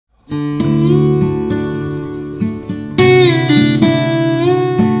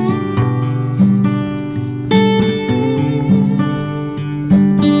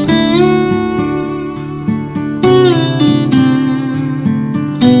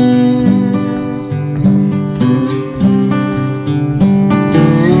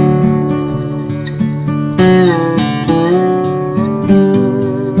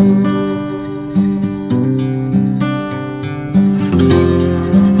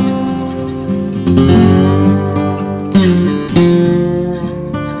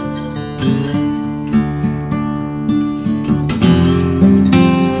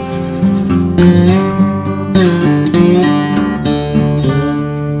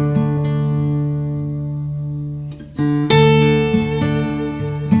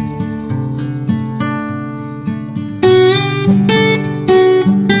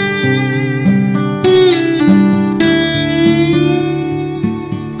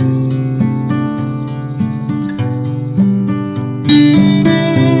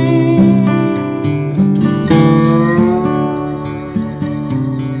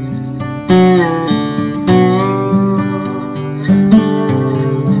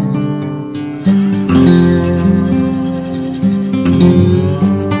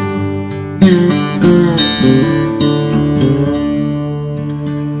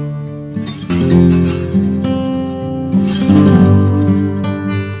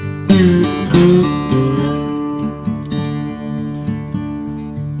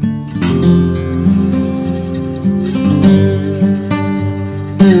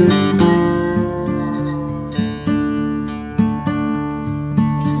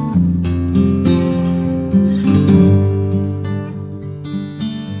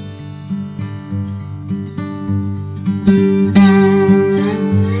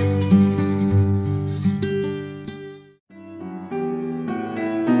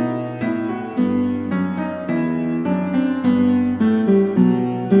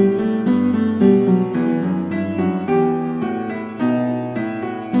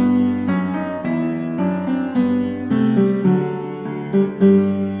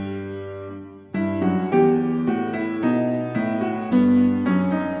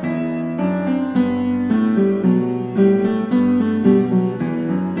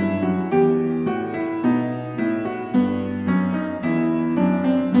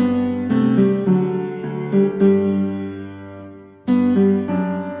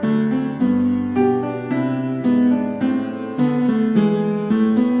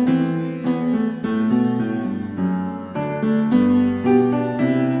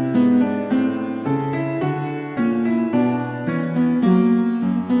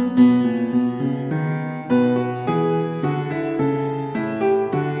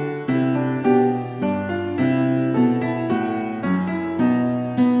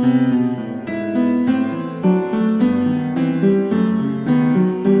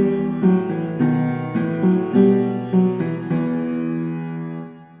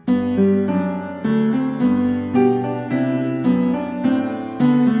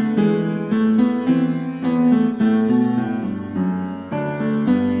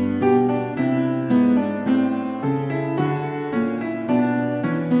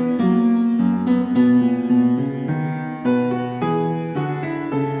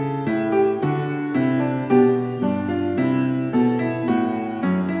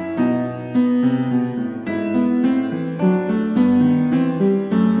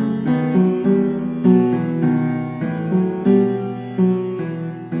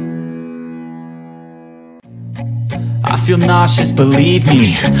I feel nauseous, believe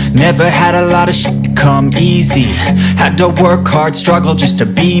me. Never had a lot of shit come easy. Had to work hard, struggle just to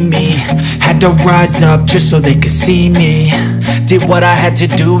be me. Had to rise up just so they could see me. Did what I had to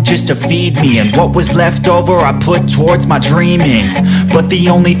do just to feed me, and what was left over I put towards my dreaming. But the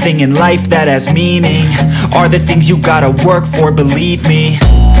only thing in life that has meaning are the things you gotta work for, believe me.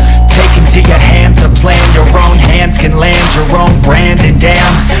 Take into your hands a plan, your own hands can land your own brand. And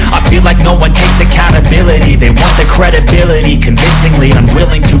damn, I feel like no one takes accountability. They want the credibility, convincingly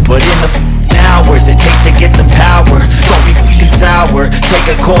unwilling to put in the hours it takes to get some power. Don't be f***ing sour, take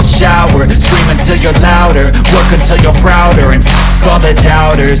a cold shower. Scream until you're louder, work until you're prouder. And f*** all the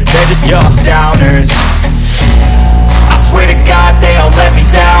doubters, they're just your downers. I swear to God they all let me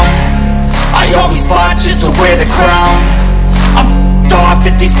down. I always fought just to wear the crown. I'm off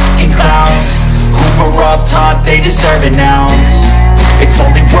at these fucking clowns who were all taught they deserve an ounce. It's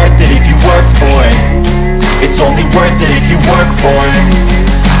only worth it if you work for it. It's only worth it if you work for it.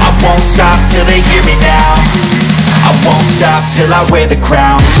 I won't stop till they hear me now. I won't stop till I wear the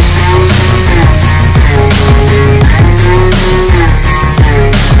crown.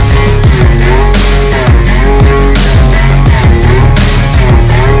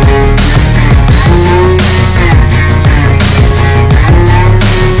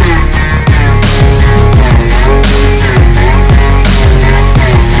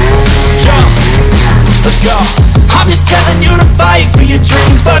 I'm just telling you to fight for your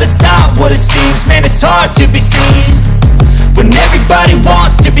dreams, but it's not what it seems. Man, it's hard to be seen when everybody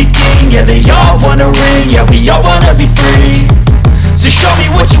wants to be king. Yeah, they all wanna ring, yeah, we all wanna be free. So show me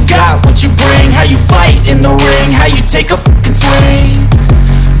what you got, what you bring, how you fight in the ring, how you take a fucking swing.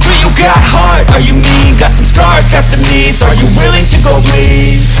 Do you got heart, are you mean? Got some scars, got some needs, are you willing to go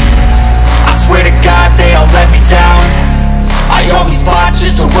bleed? I swear to God they all let me down. I always fought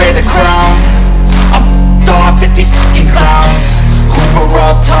just to wear the crown. I'm off at these fucking clowns who were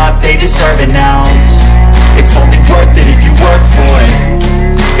all taught they deserve an ounce. It's only worth it if you work for it.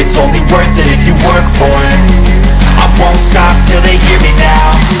 It's only worth it if you work for it. I won't stop till they hear me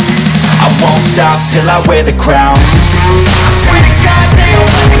now. I won't stop till I wear the crown. I swear to God they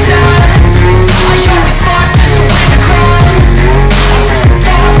all let me down.